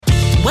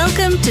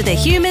Welcome to the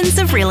Humans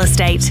of Real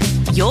Estate,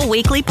 your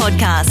weekly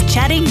podcast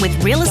chatting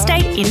with real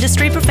estate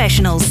industry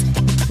professionals.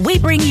 We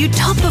bring you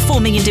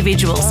top-performing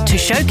individuals to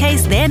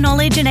showcase their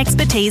knowledge and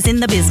expertise in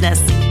the business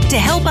to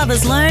help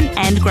others learn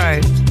and grow.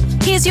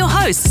 Here's your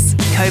hosts,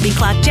 Kobe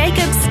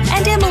Clark-Jacobs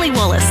and Emily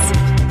Wallace.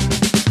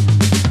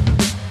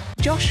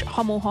 Josh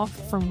Hommelhoff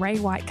from Ray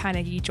White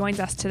Carnegie joins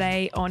us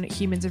today on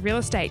Humans of Real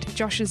Estate.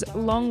 Josh's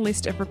long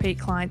list of repeat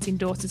clients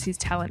endorses his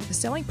talent for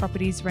selling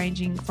properties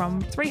ranging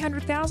from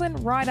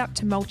 $300,000 right up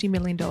to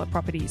multi-million-dollar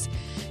properties.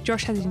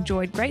 Josh has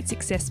enjoyed great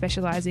success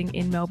specialising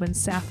in Melbourne's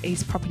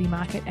southeast property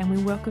market, and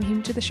we welcome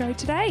him to the show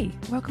today.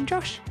 Welcome,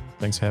 Josh.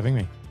 Thanks for having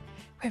me.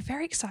 We're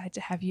very excited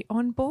to have you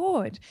on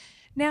board.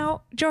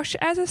 Now, Josh,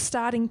 as a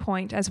starting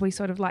point, as we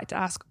sort of like to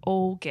ask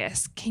all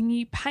guests, can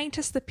you paint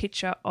us the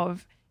picture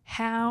of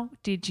how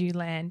did you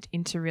land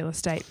into real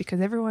estate? Because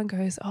everyone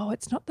goes, oh,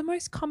 it's not the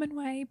most common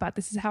way, but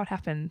this is how it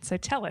happened. So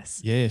tell us.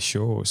 Yeah,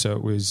 sure.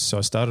 So I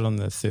started on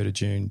the 3rd of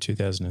June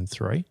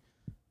 2003.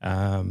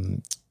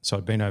 So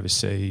I'd been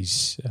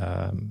overseas.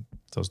 I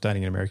was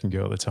dating an American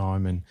girl at the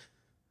time and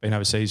been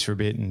overseas for a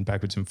bit and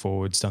backwards and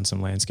forwards, done some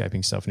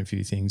landscaping stuff and a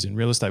few things. And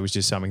real estate was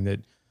just something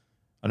that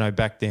I know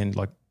back then,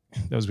 like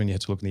that was when you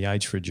had to look in the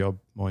age for a job,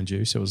 mind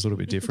you. So it was a little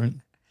bit different.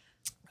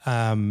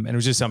 And it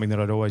was just something that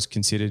I'd always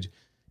considered,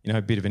 you know,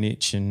 a bit of an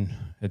itch, and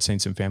had seen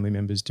some family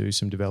members do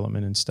some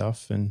development and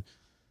stuff. And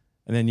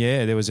then,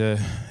 yeah, there was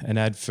an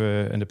ad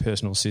for a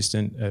personal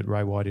assistant at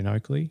Ray White in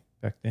Oakley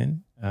back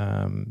then.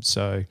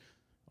 So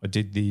I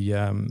did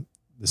the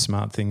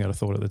smart thing that I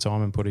thought at the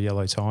time and put a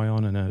yellow tie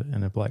on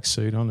and a black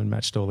suit on and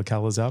matched all the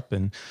colours up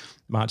and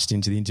marched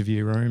into the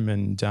interview room.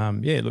 And,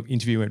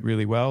 interview went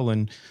really well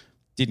and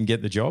didn't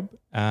get the job.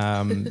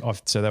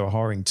 So they were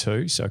hiring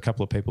two. So a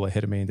couple of people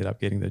ahead of me ended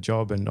up getting the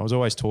job. And I was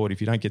always taught if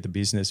you don't get the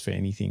business for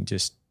anything,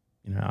 just,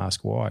 you know,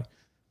 ask why.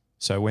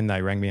 So when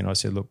they rang me and I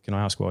said, look, can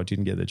I ask why I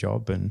didn't get the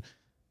job? And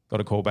got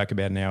a call back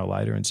about an hour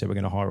later and said, we're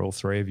going to hire all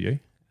three of you.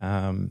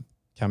 Come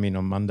in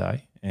on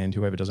Monday and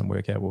whoever doesn't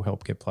work out will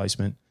help get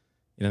placement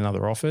in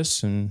another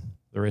office, and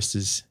the rest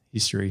is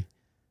history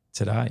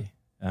today.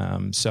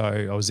 So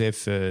I was there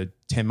for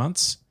 10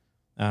 months.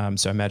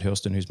 So Matt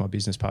Hurston, who's my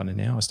business partner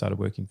now, I started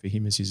working for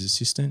him as his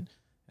assistant.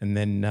 And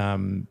then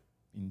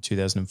in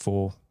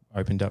 2004,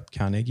 opened up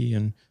Carnegie,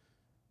 and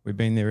we've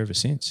been there ever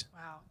since. Wow.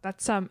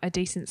 That's a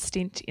decent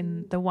stint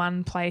in the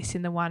one place,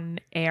 in the one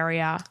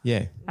area.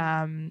 Yeah.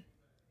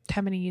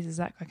 How many years is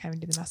that? I can't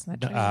even do the maths on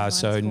that.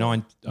 So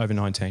over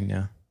 19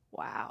 now.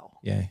 Wow.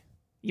 Yeah.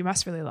 You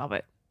must really love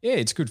it. Yeah,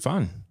 it's good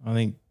fun. I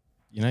think,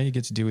 you know, you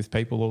get to deal with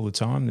people all the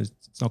time.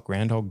 It's not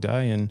Groundhog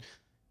Day, and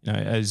you know,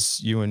 as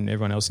you and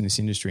everyone else in this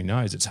industry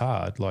knows, it's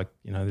hard. Like,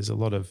 you know, there's a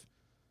lot of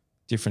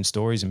different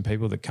stories and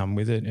people that come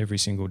with it every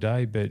single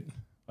day. But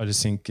I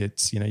just think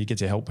it's, you know, you get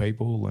to help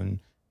people and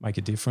make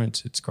a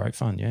difference. It's great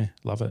fun. Yeah,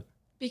 love it.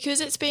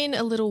 Because it's been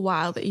a little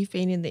while that you've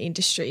been in the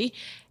industry,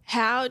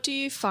 how do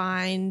you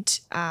find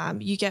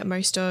you get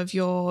most of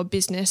your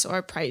business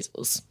or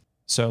appraisals?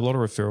 So a lot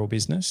of referral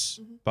business,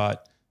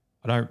 but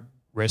I don't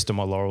rest on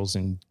my laurels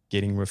and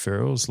getting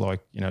referrals.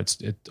 Like, you know,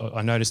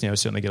 I notice now I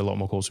certainly get a lot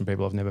more calls from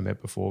people I've never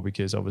met before,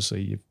 because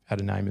obviously you've had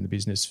a name in the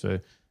business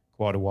for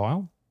quite a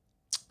while.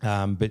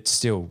 But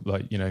still,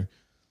 like, you know,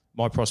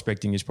 my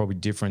prospecting is probably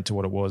different to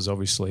what it was.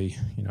 Obviously,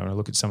 you know, when I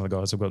look at some of the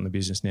guys I've got in the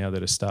business now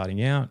that are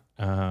starting out,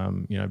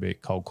 you know, be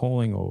it cold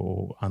calling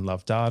or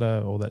unloved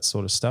data, all that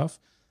sort of stuff.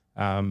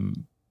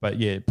 But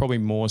yeah, probably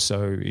more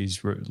so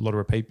is a lot of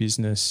repeat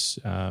business,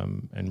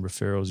 and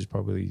referrals is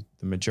probably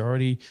the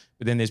majority.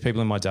 But then there's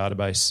people in my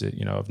database that,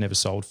 you know, I've never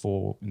sold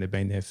for, and they've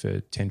been there for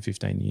 10,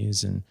 15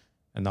 years and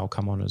they'll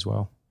come on as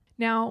well.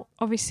 Now,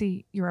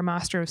 obviously you're a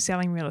master of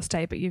selling real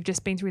estate, but you've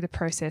just been through the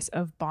process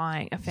of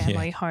buying a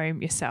family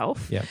home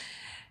yourself. Yeah.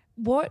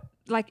 What,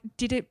 like,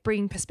 did it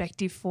bring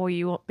perspective for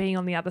you being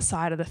on the other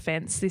side of the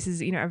fence? This is,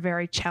 you know, a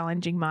very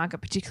challenging market,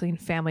 particularly in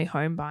family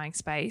home buying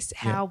space.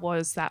 How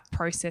was that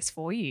process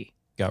for you?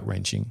 Gut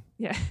wrenching.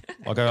 Yeah.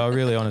 Like, I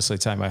really honestly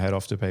take my hat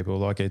off to people.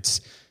 Like,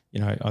 it's,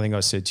 you know, I think I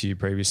said to you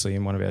previously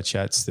in one of our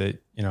chats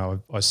that, you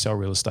know, I sell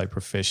real estate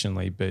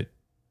professionally, but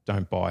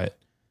don't buy it.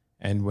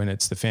 And when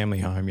it's the family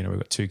home, you know, we've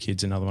got 2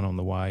 kids, another one on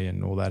the way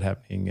and all that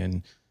happening.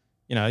 And,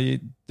 you know,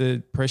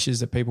 the pressures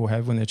that people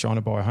have when they're trying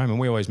to buy a home. And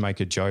we always make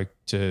a joke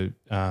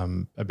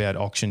about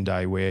auction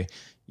day where,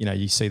 you know,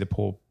 you see the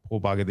poor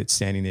bugger that's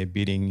standing there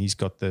bidding. He's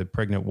got the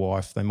pregnant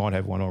wife. They might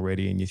have one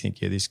already. And you think,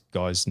 yeah, this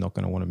guy's not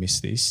going to want to miss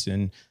this.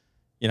 And,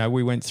 you know,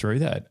 we went through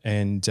that,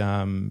 and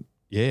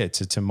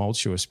it's a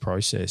tumultuous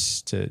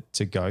process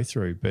to go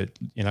through. But,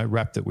 you know,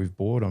 wrap that we've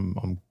bought.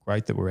 I'm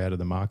great that we're out of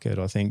the market.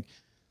 I think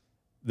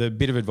the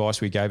bit of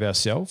advice we gave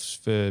ourselves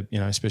for, you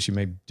know, especially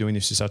me doing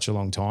this for such a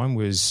long time,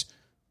 was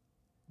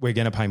we're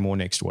going to pay more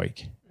next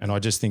week. And I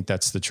just think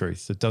that's the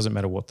truth. It doesn't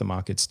matter what the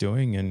market's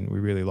doing, and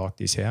we really like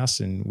this house,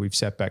 and we've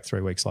sat back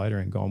 3 weeks later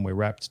and gone, we're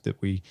wrapped that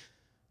we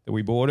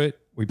bought it.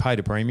 We paid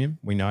a premium.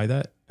 We know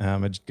that.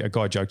 A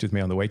guy joked with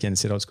me on the weekend and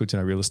said, oh, it's good to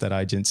know real estate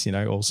agents, you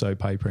know, also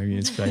pay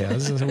premiums for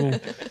houses. I said, well,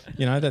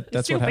 you know,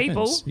 that's what happens.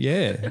 People.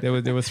 Yeah.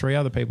 There were 3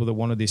 other people that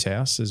wanted this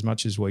house as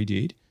much as we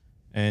did.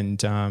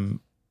 And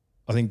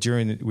I think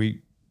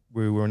we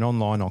were an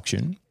online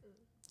auction,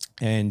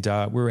 and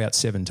we were out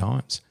 7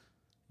 times,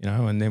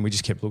 and then we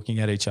just kept looking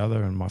at each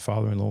other, and my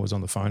father-in-law was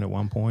on the phone at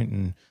one point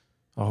and,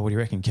 oh, what do you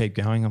reckon? Keep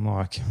going. I'm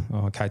like,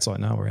 oh, Kate's like,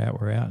 no, we're out.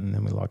 And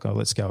then we're like, oh,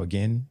 let's go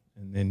again.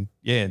 And then,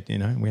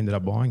 we ended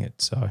up buying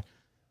it,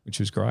 which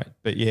was great.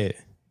 But,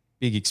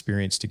 big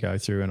experience to go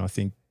through, and I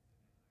think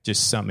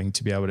just something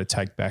to be able to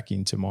take back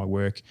into my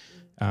work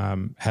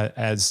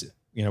as,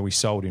 we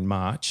sold in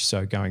March,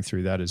 so going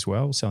through that as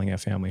well, selling our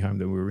family home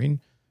that we were in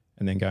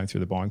and then going through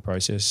the buying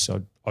process.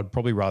 So I'd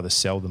probably rather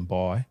sell than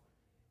buy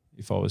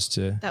if I was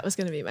to. That was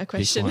going to be my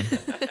question.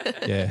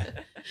 Yeah.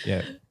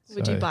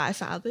 Would you buy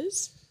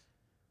father's?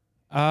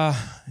 Would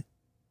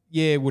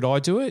I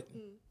do it?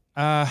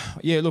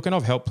 Look, and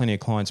I've helped plenty of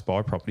clients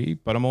buy property,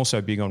 but I'm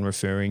also big on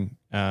referring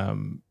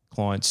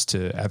clients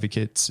to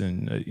advocates.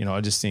 And,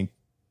 I just think,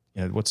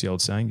 what's the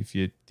old saying? If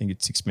you think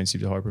it's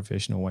expensive to hire a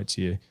professional, wait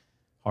till you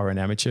hire an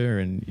amateur.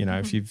 And,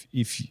 I think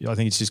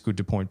it's just good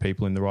to point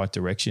people in the right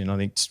direction. I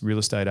think real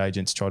estate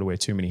agents try to wear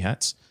too many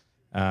hats.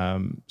 I'll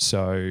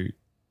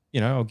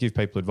give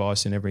people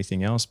advice and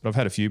everything else, but I've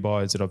had a few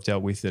buyers that I've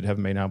dealt with that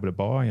haven't been able to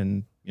buy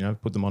and,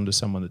 put them onto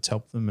someone that's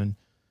helped them and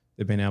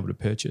they've been able to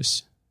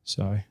purchase.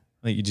 So I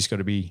think you just got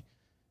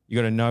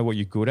to know what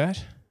you're good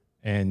at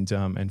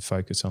and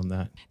focus on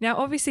that. Now,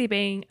 obviously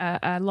being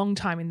a long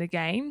time in the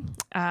game,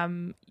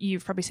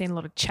 you've probably seen a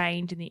lot of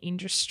change in the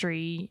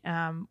industry,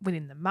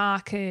 within the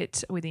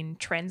market, within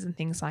trends and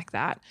things like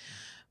that.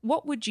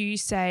 What would you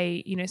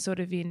say, sort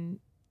of in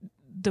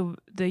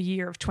the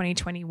year of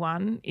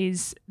 2021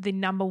 is the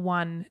number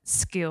one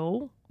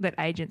skill that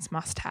agents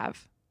must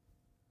have?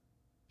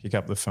 Pick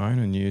up the phone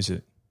and use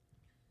it.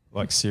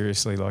 Like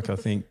seriously, I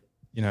think,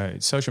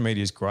 social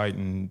media is great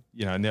and,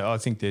 and I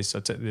think there's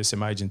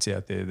some agents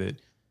out there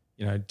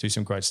that, do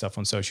some great stuff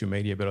on social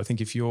media. But I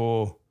think if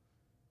you're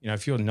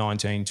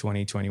 19,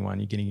 20, 21,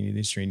 you're getting into the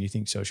industry and you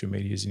think social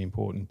media is an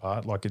important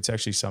part, it's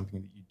actually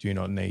something that you do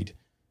not need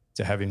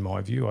to have in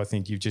my view. I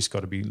think you've just got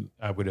to be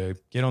able to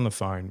get on the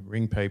phone,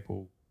 ring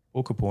people,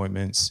 book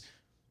appointments.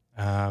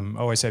 I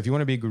always say if you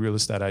want to be a good real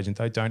estate agent,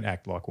 don't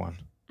act like one.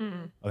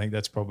 I think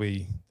that's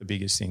probably the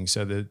biggest thing.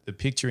 So the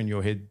picture in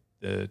your head,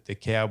 the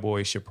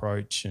cowboyish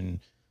approach and,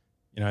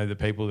 the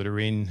people that are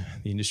in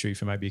the industry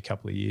for maybe a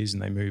couple of years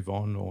and they move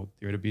on, or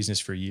they're in a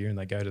business for a year and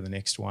they go to the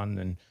next one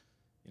and,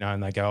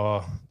 and they go,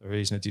 oh, the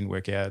reason it didn't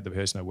work out, the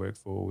person I worked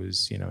for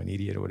was, an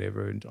idiot or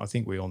whatever. And I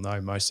think we all know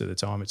most of the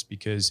time it's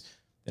because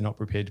they're not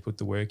prepared to put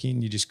the work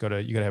in. You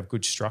gotta have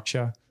good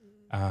structure.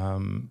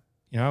 And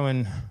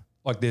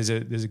there's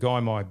a guy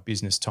in my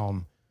business,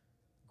 Tom,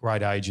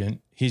 great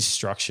agent. His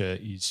structure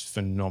is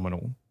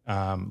phenomenal.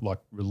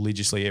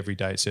 Religiously every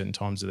day at certain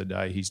times of the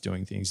day, he's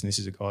doing things. And this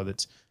is a guy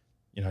that's,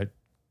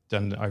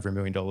 done over $1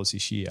 million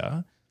this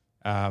year.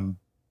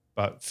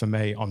 But for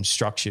me, I'm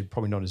structured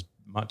probably not as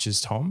much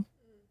as Tom,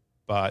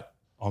 but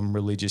I'm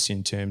religious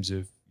in terms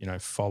of,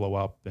 follow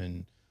up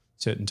and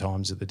certain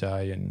times of the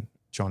day and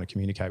trying to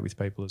communicate with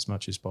people as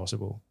much as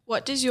possible.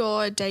 What does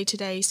your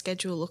day-to-day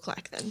schedule look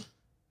like then?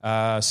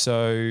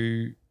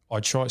 So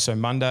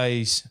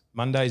Mondays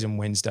and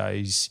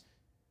Wednesdays,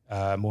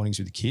 mornings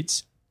with the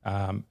kids.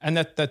 And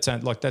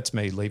that's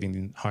me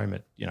leaving home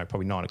at,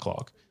 probably 9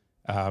 o'clock.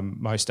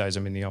 Most days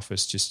I'm in the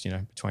office just,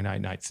 between 8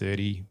 and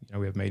 8:30.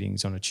 We have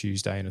meetings on a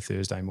Tuesday and a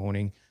Thursday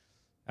morning.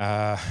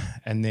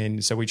 And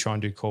then, so we try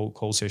and do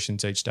call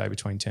sessions each day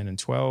between 10 and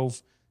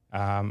 12.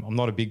 I'm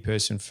not a big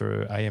person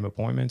for AM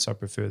appointments. I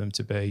prefer them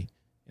to be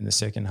in the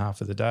second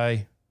half of the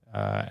day.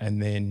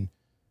 And then,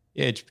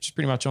 just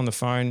pretty much on the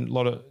phone. A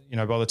lot of,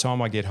 by the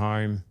time I get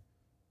home,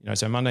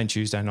 so Monday and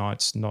Tuesday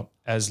nights, not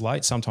as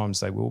late. Sometimes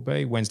they will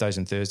be. Wednesdays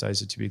and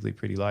Thursdays are typically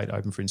pretty late,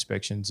 open for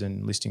inspections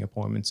and listing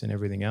appointments and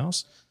everything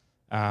else.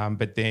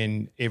 But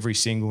then every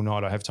single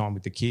night I have time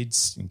with the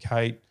kids and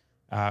Kate.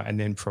 And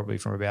then probably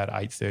from about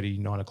 8:30,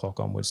 9 o'clock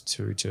onwards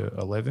to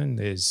 11,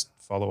 there's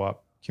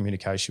follow-up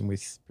communication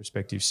with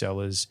prospective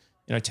sellers,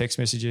 text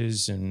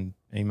messages and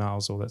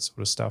emails, all that sort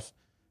of stuff.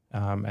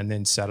 And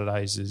then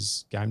Saturdays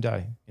is game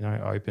day,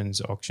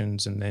 opens,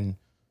 auctions, and then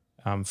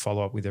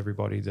follow up with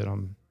everybody that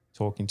I'm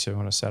talking to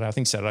on a Saturday. I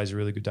think Saturday's a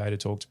really good day to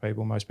talk to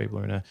people. Most people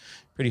are in a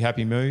pretty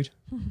happy mood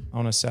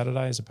on a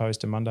Saturday as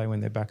opposed to Monday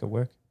when they're back at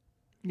work.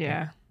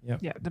 Yeah.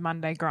 Yeah, the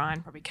Monday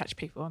grind probably catch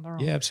people on the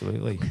wrong,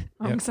 absolutely.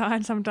 wrong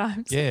side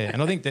sometimes. Yeah,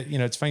 and I think that,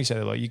 it's funny you say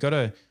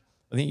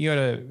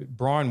that.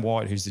 Brian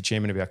White, who's the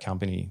chairman of our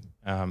company,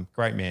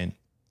 great man.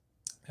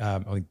 I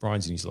think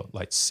Brian's in his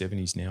late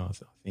 70s now,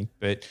 I think,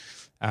 but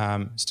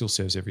still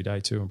serves every day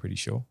too, I'm pretty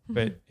sure.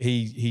 But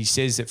he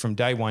says that from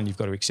day one, you've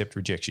got to accept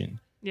rejection.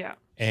 Yeah.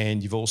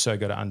 And you've also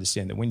got to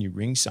understand that when you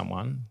ring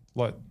someone,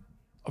 like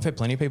I've had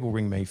plenty of people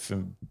ring me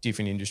from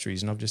different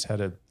industries and I've just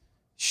had a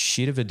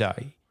shit of a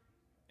day.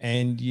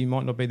 And you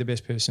might not be the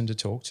best person to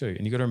talk to.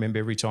 And you've got to remember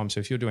every time, so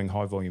if you're doing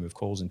high volume of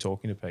calls and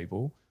talking to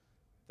people,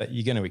 that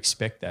you're going to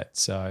expect that.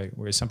 So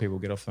whereas some people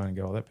get off the phone and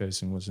go, oh, that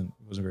person wasn't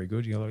very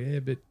good. You're like, yeah,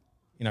 but,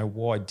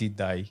 why did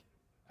they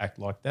act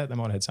like that? They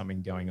might have had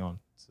something going on.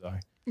 So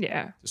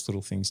Yeah. Just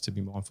little things to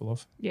be mindful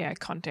of. Yeah,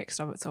 context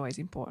of it's always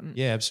important.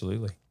 Yeah,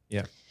 absolutely.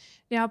 Yeah.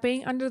 Now,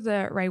 being under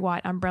the Ray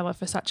White umbrella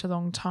for such a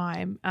long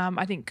time,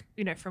 I think,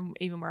 from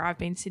even where I've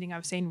been sitting,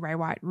 I've seen Ray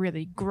White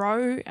really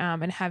grow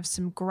and have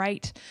some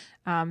great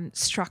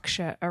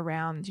structure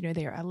around,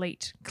 their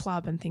elite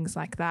club and things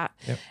like that.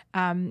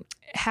 Yep.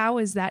 How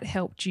has that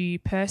helped you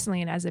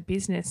personally and as a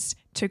business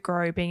to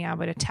grow, being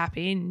able to tap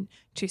in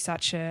to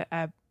such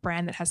a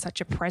brand that has such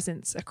a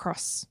presence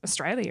across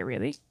Australia,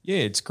 really? Yeah,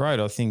 it's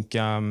great. I think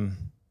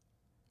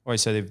I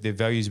always say their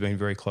values have been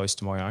very close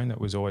to my own. That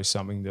was always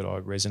something that I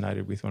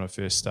resonated with when I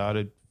first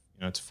started.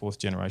 It's a fourth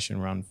generation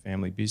run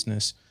family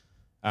business.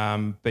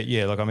 But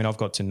yeah, I've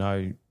got to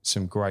know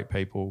some great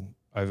people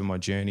over my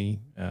journey,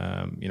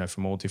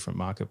 from all different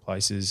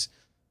marketplaces.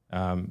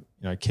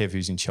 Kev,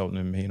 who's in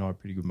Cheltenham, he and I are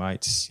pretty good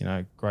mates,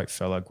 great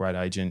fella, great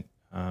agent.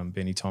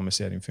 Benny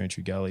Thomas out in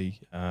Ferntree Gully,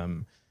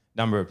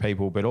 number of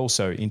people, but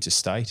also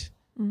interstate,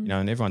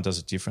 and everyone does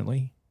it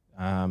differently.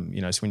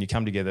 So when you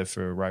come together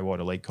for a Ray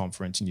White Elite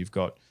Conference and you've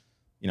got,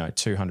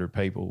 200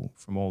 people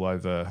from all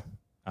over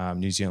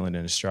New Zealand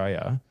and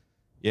Australia,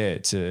 yeah,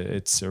 it's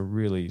a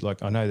really,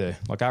 I know they're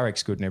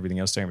RX good and everything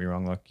else, don't get me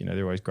wrong,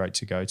 they're always great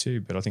to go to,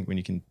 but I think when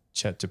you can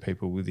chat to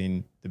people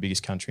within the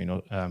biggest company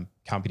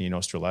in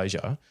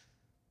Australasia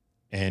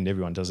and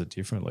everyone does it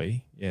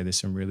differently, yeah, there's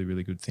some really,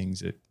 really good things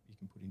that you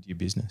can put into your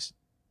business.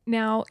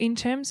 Now, in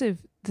terms of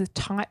the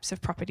types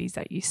of properties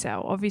that you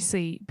sell,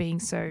 obviously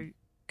being so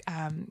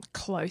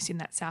close in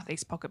that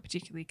southeast pocket,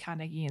 particularly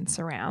Carnegie and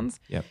surrounds.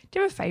 Yep. Do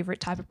you have a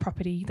favourite type of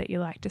property that you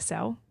like to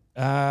sell?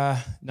 No,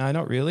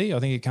 not really. I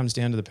think it comes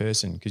down to the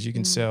person because you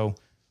can sell.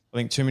 I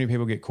think too many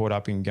people get caught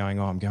up in going,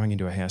 I'm going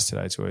into a house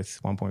today, it's worth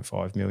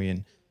 1.5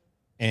 million,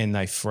 and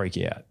they freak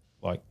out.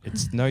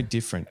 It's no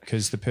different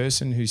because the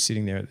person who's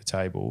sitting there at the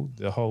table,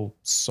 the whole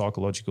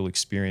psychological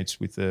experience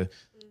with the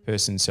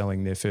person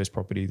selling their first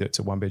property that's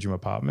a one-bedroom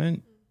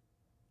apartment,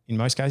 in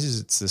most cases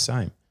it's the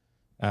same.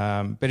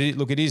 But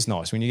it is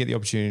nice when you get the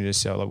opportunity to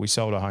sell. We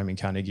sold a home in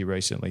Carnegie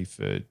recently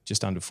for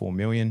just under 4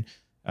 million.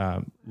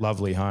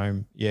 Lovely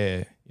home.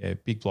 Yeah,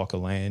 big block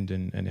of land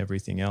and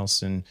everything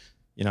else. And,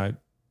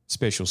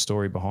 special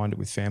story behind it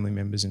with family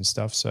members and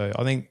stuff. So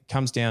I think it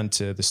comes down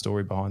to the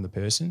story behind the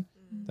person.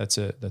 That's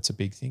a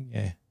big thing,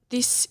 yeah.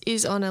 This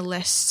is on a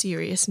less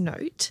serious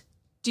note.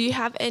 Do you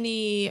have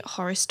any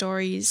horror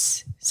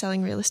stories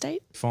selling real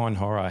estate? Fine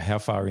horror. How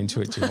far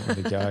into it do you want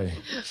me to go?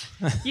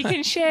 You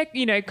can share,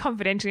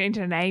 confidentially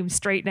into names,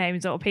 street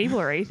names or people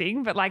or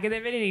anything, but have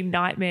there been any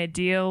nightmare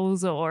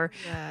deals or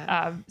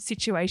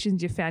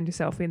situations you found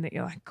yourself in that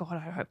you're like, God,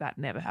 I hope that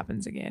never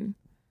happens again?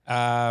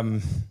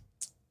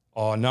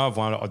 I know of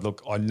one.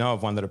 I know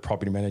of one that a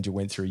property manager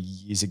went through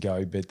years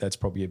ago, but that's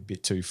probably a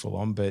bit too full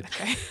on. But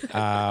okay.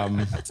 I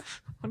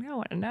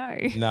want to know.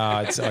 No,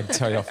 I can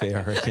tell you off air,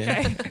 I reckon.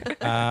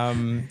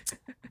 Okay.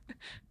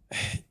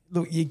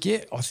 Look, you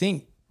get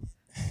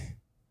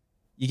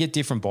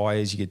different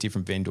buyers, you get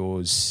different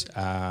vendors.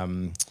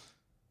 And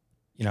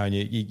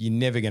you're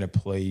never going to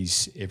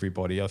please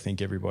everybody. I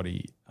think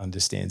everybody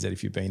understands that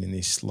if you've been in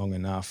this long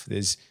enough.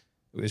 There's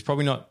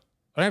probably not.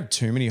 I don't have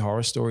too many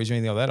horror stories or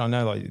anything like that. I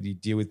know you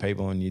deal with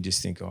people and you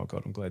just think, oh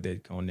God, I'm glad they're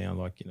gone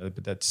now.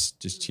 But that's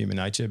just human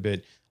nature.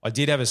 But I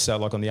did have a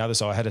sale, on the other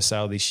side, I had a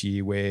sale this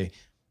year where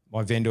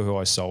my vendor who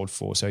I sold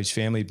for, so his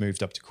family had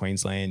moved up to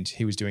Queensland.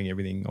 He was doing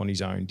everything on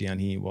his own down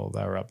here while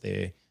they were up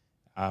there.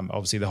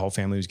 Obviously the whole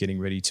family was getting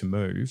ready to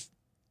move.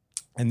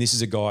 And this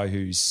is a guy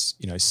who's,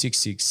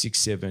 6'6",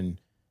 6'7",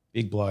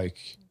 big bloke,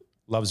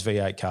 loves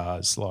V8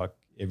 cars,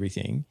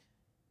 everything.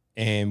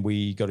 And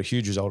we got a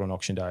huge result on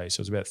auction day. So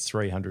it was about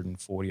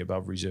 340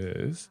 above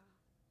reserve.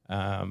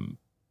 And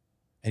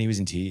he was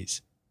in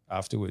tears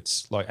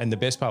afterwards. And the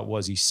best part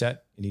was he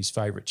sat in his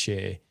favourite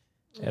chair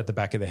at the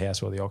back of the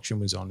house while the auction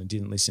was on and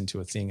didn't listen to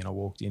a thing. And I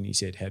walked in, he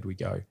said, how'd we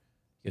go?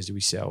 He goes, did we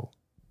sell?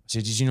 I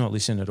said, did you not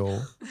listen at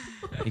all?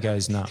 He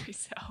goes, no. Did we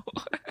sell?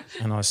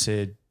 And I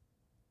said,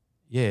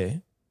 yeah.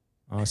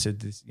 I said,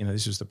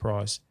 this was the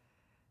price.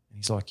 And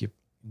he's like, you're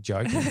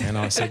joking. And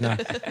I said, no.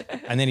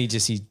 And then he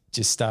just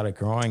started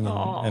crying.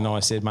 And I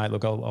said, mate,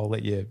 look, I'll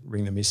let you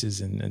ring the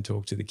missus and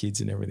talk to the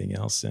kids and everything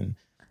else. And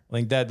I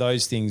think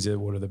those things are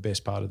what are the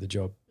best part of the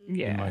job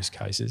in most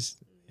cases.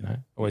 I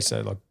always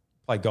say,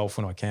 play golf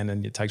when I can,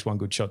 and it takes one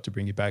good shot to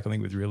bring you back. I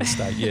think with real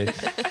estate,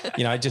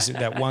 just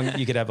that one,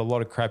 you could have a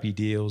lot of crappy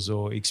deals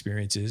or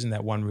experiences, and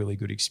that one really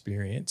good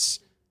experience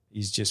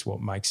is just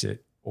what makes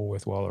it all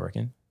worthwhile, I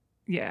reckon.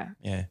 Yeah.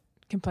 Yeah.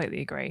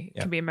 Completely agree. It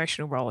can be an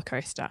emotional roller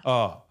coaster.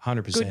 Oh,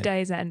 100%. Good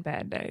days and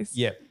bad days.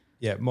 Yeah.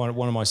 Yeah. One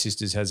of my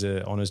sisters has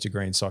an honours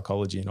degree in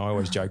psychology, and I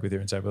always joke with her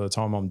and say, by the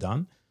time I'm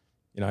done,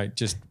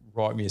 just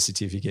write me a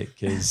certificate,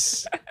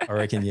 because I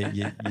reckon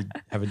you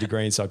have a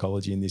degree in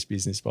psychology in this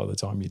business by the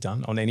time you're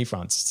done on any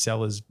fronts,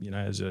 sellers,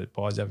 as a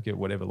buyer's advocate,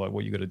 whatever,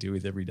 what you got to deal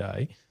with every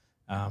day.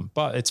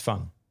 But it's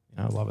fun.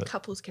 I love it.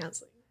 Couples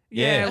counselling.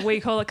 Yeah, we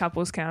call it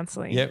couples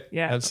counselling. Yep,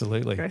 yeah,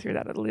 absolutely. Go through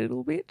that a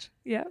little bit.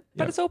 Yeah,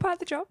 but it's all part of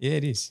the job. Yeah,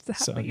 it is.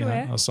 It's a hat that you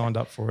wear. I signed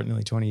up for it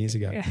nearly 20 years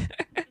ago. Yeah.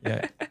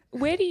 Yeah.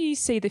 Where do you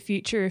see the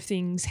future of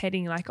things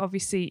heading? Like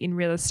obviously in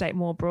real estate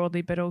more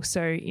broadly, but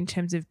also in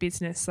terms of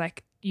business.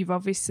 Like you've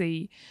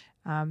obviously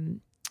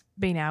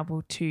been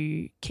able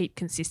to keep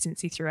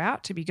consistency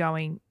throughout, to be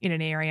going in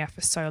an area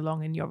for so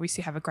long, and you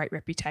obviously have a great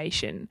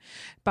reputation.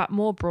 But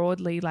more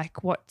broadly,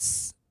 like what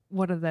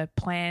are the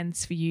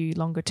plans for you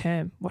longer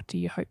term? What do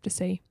you hope to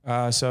see? So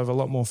I have a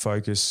lot more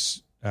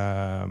focus.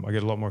 I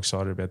get a lot more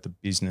excited about the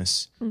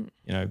business. So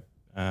I've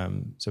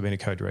been a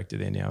co-director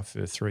there now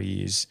for 3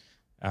 years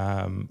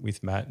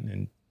with Matt,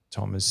 and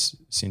Tom has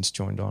since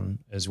joined on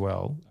as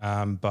well.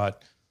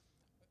 But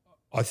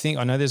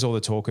I know there's all the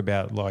talk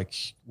about like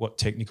what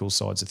technical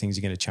sides of things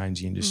are going to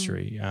change the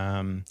industry.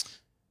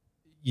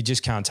 You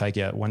just can't take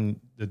out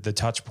the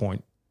touch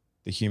point,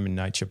 the human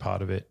nature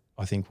part of it.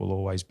 I think will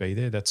always be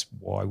there. That's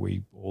why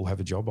we all have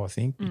a job. I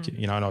think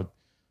and I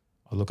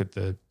look at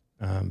the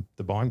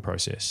buying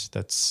process.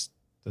 That's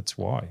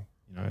why.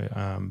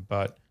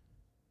 But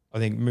I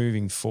think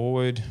moving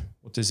forward,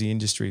 what does the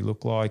industry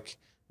look like?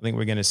 I think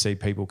we're going to see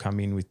people come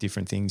in with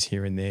different things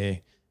here and there.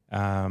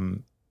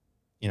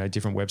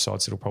 Different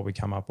websites that'll probably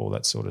come up, all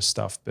that sort of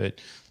stuff. But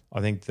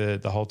I think the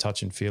whole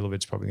touch and feel of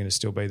it's probably going to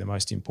still be the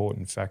most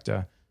important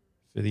factor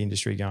for the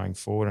industry going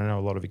forward. I know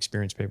a lot of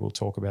experienced people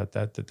talk about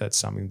that's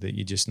something that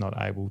you're just not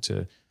able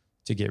to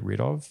get rid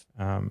of.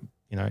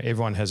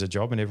 Everyone has a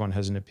job and everyone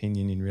has an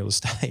opinion in real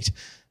estate,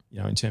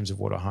 in terms of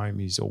what a home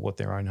is or what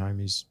their own home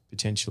is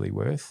potentially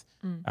worth.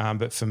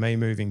 But for me,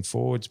 moving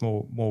forward, it's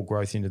more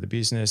growth into the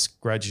business,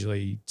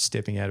 gradually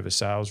stepping out of a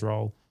sales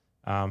role.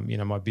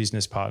 My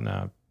business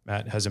partner,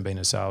 Matt, hasn't been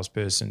a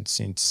salesperson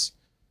since,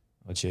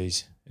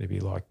 it'd be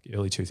like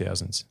early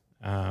 2000s.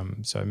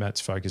 So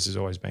Matt's focus has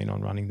always been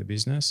on running the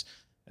business,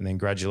 and then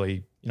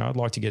gradually, I'd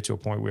like to get to a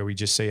point where we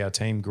just see our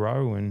team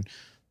grow and,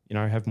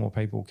 have more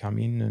people come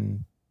in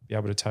and be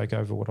able to take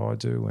over what I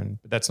do.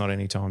 But that's not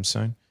anytime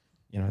soon.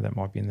 That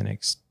might be in the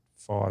next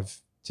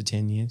 5 to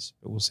 10 years,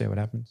 but we'll see what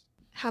happens.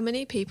 How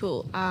many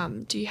people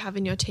do you have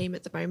in your team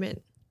at the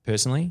moment?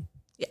 Personally?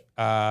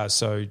 Yeah.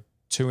 So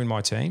 2 in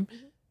my team.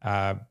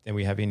 Then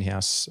we have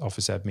in-house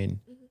office admin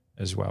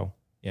as well.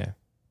 Yeah.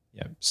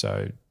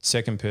 So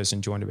second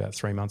person joined about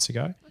 3 months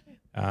ago. Okay.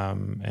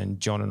 And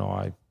John and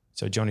I,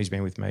 so Johnny's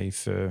been with me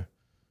for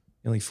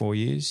nearly 4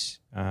 years.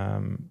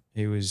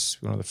 He was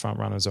one of the front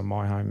runners on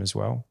my home as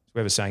well. So we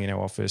have a saying in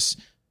our office,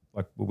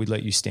 like, will we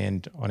let you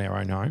stand on our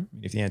own home?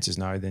 If the answer is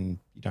no, then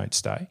you don't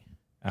stay.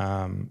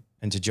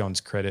 And to John's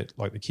credit,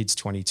 like the kid's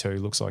 22,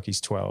 looks like he's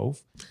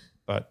 12.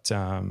 But,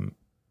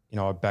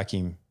 I back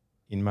him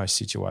in most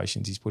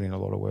situations. He's put in a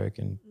lot of work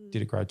and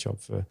did a great job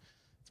for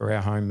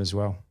our home as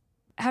well.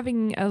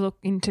 Having a look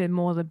into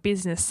more the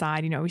business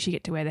side, we should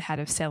get to wear the hat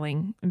of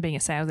selling and being a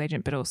sales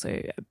agent, but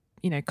also,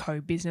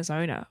 co-business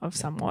owner of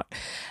somewhat.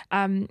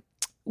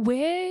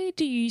 Where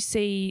do you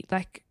see,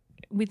 like,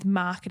 with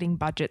marketing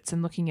budgets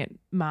and looking at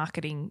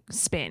marketing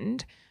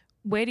spend,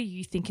 where do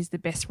you think is the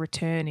best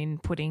return in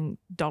putting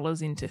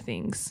dollars into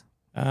things?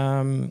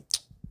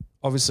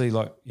 Obviously,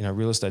 like,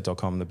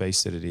 realestate.com, the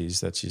beast that it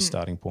is, that's your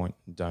starting point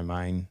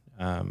domain.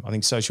 I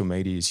think social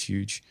media is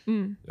huge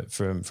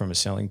from a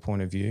selling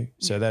point of view.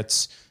 So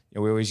that's,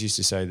 we always used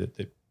to say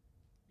that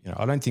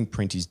I don't think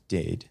print is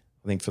dead.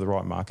 I think for the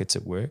right markets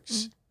it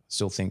works. I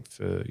still think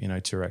for,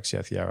 Toorak,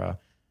 South Yarra,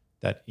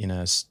 that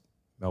inner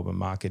Melbourne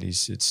market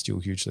it's still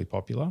hugely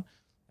popular.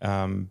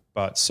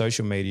 But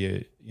social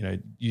media,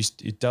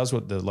 it does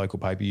what the local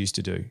paper used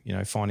to do,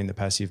 finding the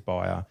passive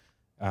buyer,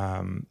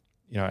 and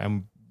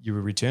your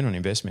return on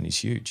investment is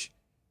huge.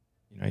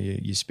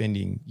 You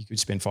could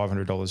spend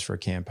 $500 for a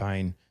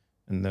campaign,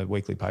 and the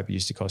weekly paper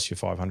used to cost you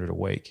 $500 a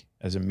week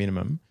as a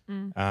minimum.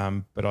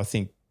 But I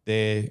think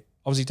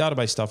obviously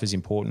database stuff is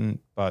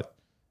important, but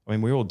I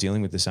mean, we're all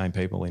dealing with the same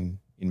people in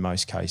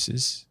most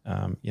cases.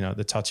 At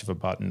the touch of a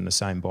button, the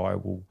same buyer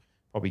will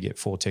probably get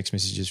 4 text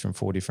messages from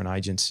 4 different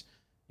agents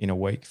in a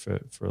week for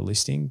a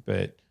listing.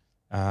 But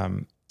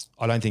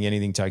I don't think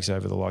anything takes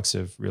over the likes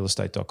of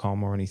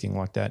realestate.com or anything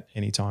like that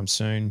anytime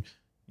soon.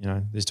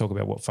 There's talk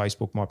about what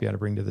Facebook might be able to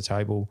bring to the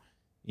table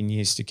in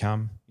years to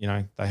come.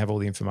 They have all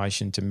the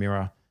information to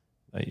mirror,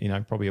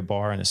 probably a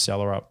buyer and a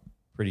seller up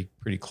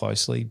pretty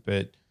closely.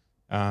 But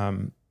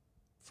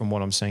from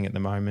what I'm seeing at the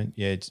moment,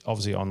 it's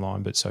obviously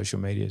online, but social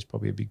media is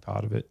probably a big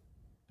part of it.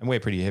 And we're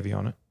pretty heavy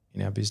on it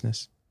in our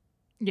business.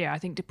 Yeah, I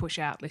think to push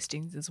out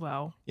listings as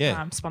well.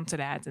 Yeah. Sponsored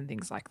ads and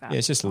things like that. Yeah,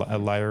 it's just a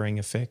layering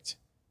effect.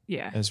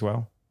 Yeah. As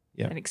well.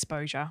 Yeah. And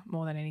exposure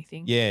more than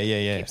anything.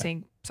 Yeah. Keep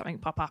seeing something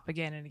pop up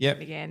again and again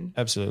and again.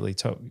 Absolutely.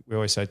 We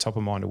always say top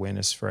of mind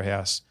awareness for a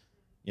house.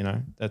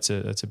 That's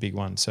a big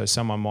one. So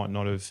someone might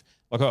not have,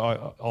 like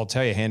I'll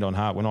tell you hand on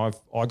heart, when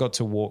I got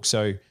to walk,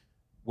 so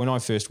when I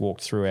first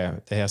walked through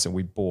the house that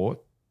we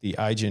bought, the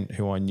agent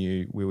who I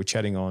knew, we were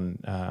chatting on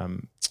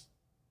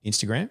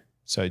Instagram,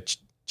 so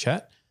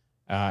chat,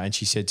 and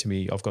she said to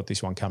me, I've got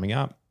this one coming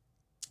up.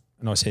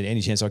 And I said, any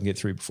chance I can get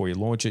through before you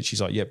launch it?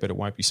 She's like, yeah, but it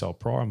won't be sold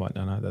prior. I'm like,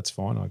 no, that's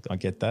fine. I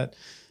get that.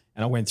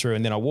 And I went through,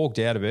 and then I walked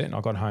out of it and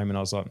I got home and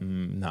I was like,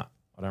 no,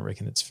 I don't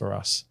reckon it's for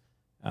us.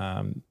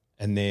 And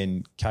And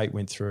then Kate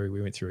went through,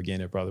 we went through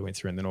again, her brother went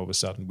through, and then all of a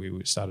sudden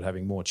we started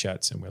having more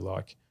chats and we're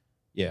like,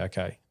 yeah,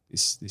 okay,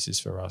 this is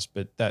for us.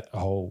 But that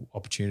whole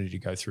opportunity to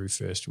go through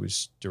first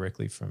was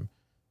directly from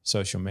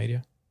social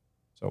media.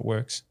 So it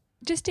works.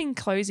 Just in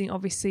closing,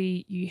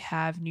 obviously you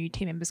have new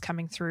team members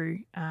coming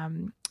through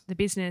the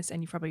business,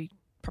 and you've probably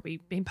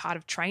been part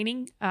of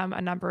training a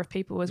number of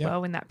people as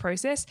well in that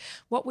process.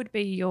 What would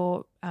be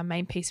your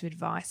main piece of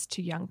advice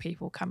to young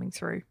people coming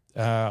through?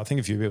 I think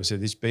a few people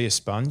said this: be a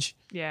sponge.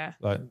 Yeah.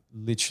 Like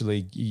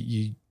literally,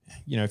 you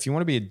know, if you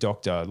want to be a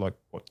doctor, like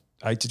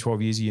 8 to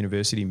 12 years of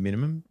university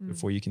minimum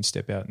before you can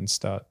step out and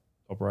start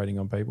operating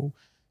on people.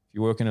 If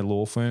you work in a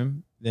law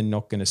firm, they're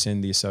not going to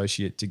send the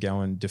associate to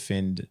go and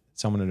defend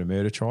someone in a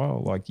murder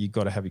trial. Like, you've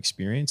got to have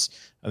experience.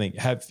 I think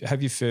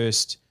have your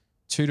first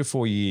 2 to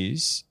 4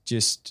 years.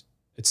 Just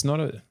it's not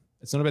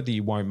about that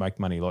you won't make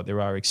money. Like,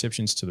 there are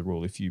exceptions to the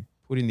rule. If you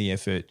put in the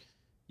effort,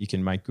 you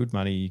can make good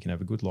money, you can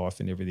have a good life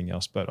and everything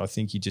else. But I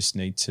think you just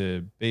need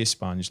to be a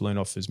sponge, learn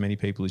off as many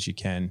people as you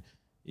can,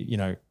 you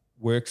know,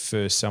 work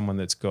for someone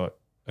that's got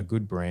a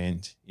good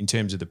brand in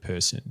terms of the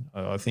person.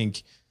 I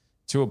think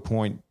to a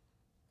point,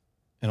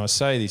 and I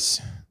say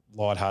this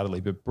lightheartedly,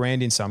 but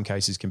brand in some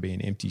cases can be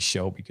an empty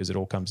shell because it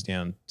all comes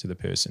down to the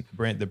person.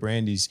 The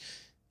brand is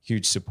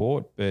huge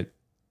support, but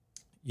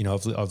you know,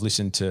 I've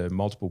listened to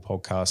multiple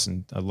podcasts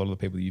and a lot of the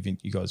people you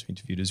guys have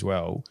interviewed as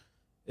well.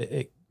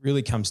 It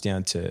really comes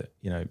down to,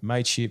 you know,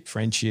 mateship,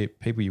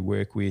 friendship, people you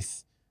work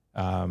with.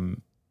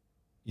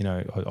 You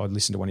know, I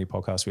listened to one of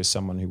your podcasts where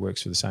someone who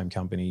works for the same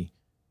company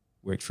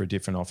worked for a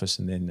different office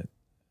and then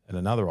at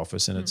another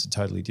office, and it's a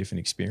totally different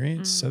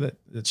experience. So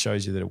that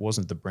shows you that it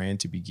wasn't the brand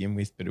to begin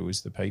with, but it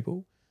was the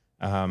people.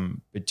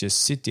 But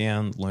just sit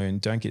down, learn.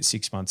 Don't get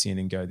 6 months in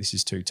and go, this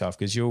is too tough,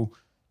 because you'll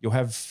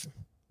have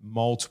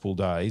multiple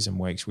days and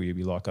weeks where you'll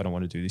be like, I don't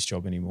want to do this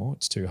job anymore.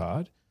 It's too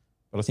hard.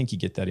 But I think you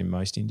get that in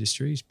most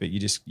industries. But you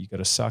got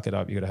to suck it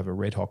up. You got to have a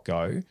red hot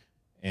go.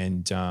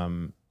 And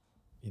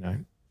you know,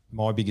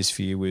 my biggest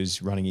fear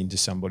was running into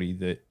somebody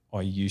that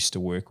I used to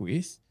work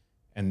with,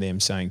 and them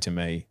saying to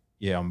me,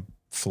 "Yeah, I'm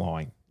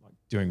flying, like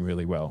doing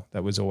really well."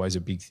 That was always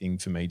a big thing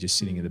for me, just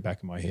sitting in the back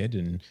of my head.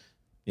 And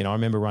you know, I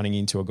remember running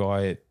into a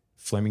guy at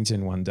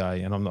Flemington one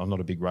day, and I'm not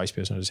a big race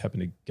person. I just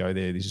happened to go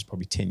there. This was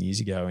probably 10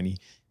 years ago, and he's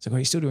like, "Oh,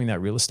 you're still doing that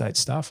real estate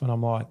stuff?" And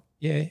I'm like,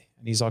 "Yeah."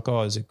 And he's like,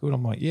 "Oh, is it good?"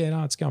 I'm like, "Yeah,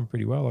 no, it's going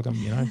pretty well. Like, I'm,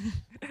 you know,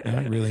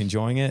 really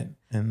enjoying it."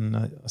 And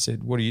I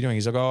said, "What are you doing?"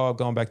 He's like, "Oh, I've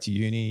gone back to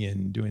uni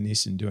and doing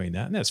this and doing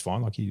that." And that's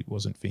fine. Like, it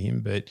wasn't for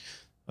him, but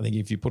I think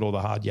if you put all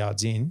the hard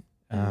yards in,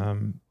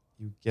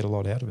 you get a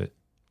lot out of it.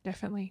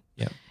 Definitely.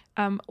 Yeah.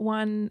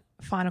 One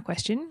final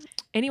question.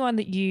 Anyone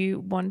that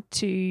you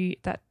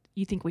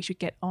think we should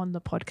get on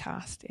the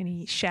podcast?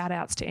 Any shout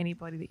outs to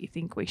anybody that you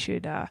think we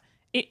should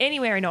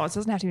anywhere in Oz? It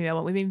doesn't have to be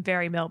Melbourne. We've been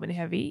very Melbourne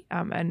heavy,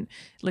 and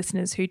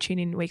listeners who tune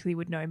in weekly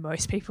would know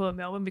most people in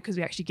Melbourne because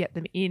we actually get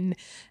them in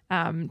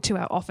to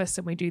our office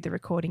and we do the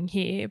recording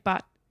here.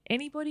 But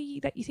anybody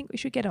that you think we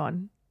should get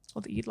on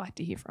or that you'd like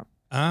to hear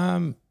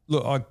from?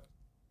 Look,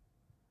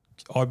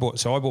 I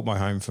bought my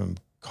home from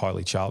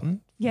Kylie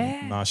Charlton,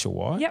 Marshall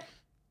White. Yep.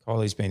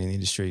 Kylie's been in the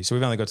industry, so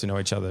we've only got to know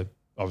each other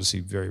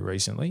obviously very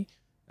recently,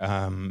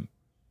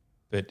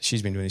 but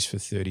she's been doing this for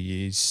 30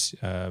 years.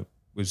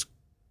 Was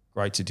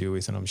great to deal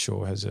with, and I'm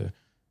sure has a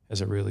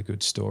really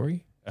good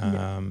story.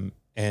 And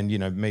you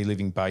know, me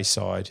living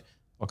Bayside,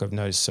 like I've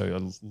noticed, so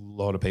a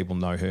lot of people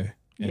know her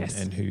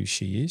and who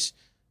she is.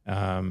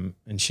 And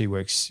she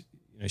works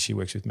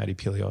with Matty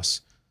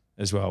Pilios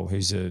as well,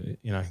 who's a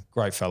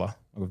great fella.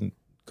 I've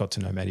got to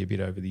know Matty a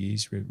bit over the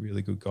years.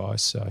 Really good guy.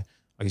 So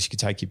I guess you could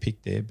take your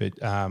pick there. But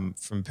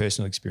from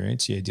personal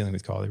experience, dealing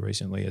with Kylie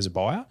recently as a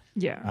buyer,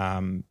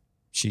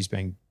 she's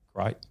been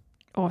great.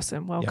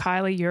 Awesome. Well,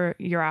 Kylie, you're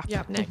up.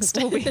 You're up next.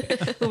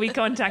 We'll be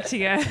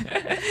contacting her.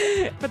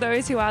 For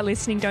those who are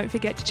listening, don't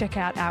forget to check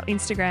out our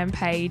Instagram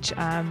page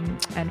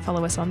and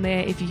follow us on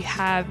there. If you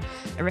have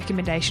a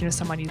recommendation of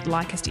someone you'd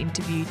like us to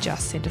interview,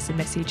 just send us a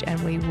message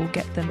and we will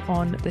get them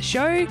on the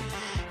show.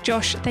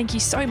 Josh, thank you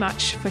so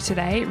much for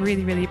today.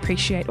 Really, really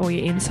appreciate all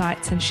your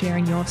insights and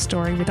sharing your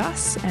story with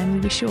us, and we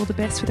wish you all the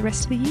best for the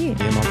rest of the year.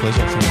 Yeah, my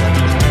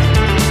pleasure.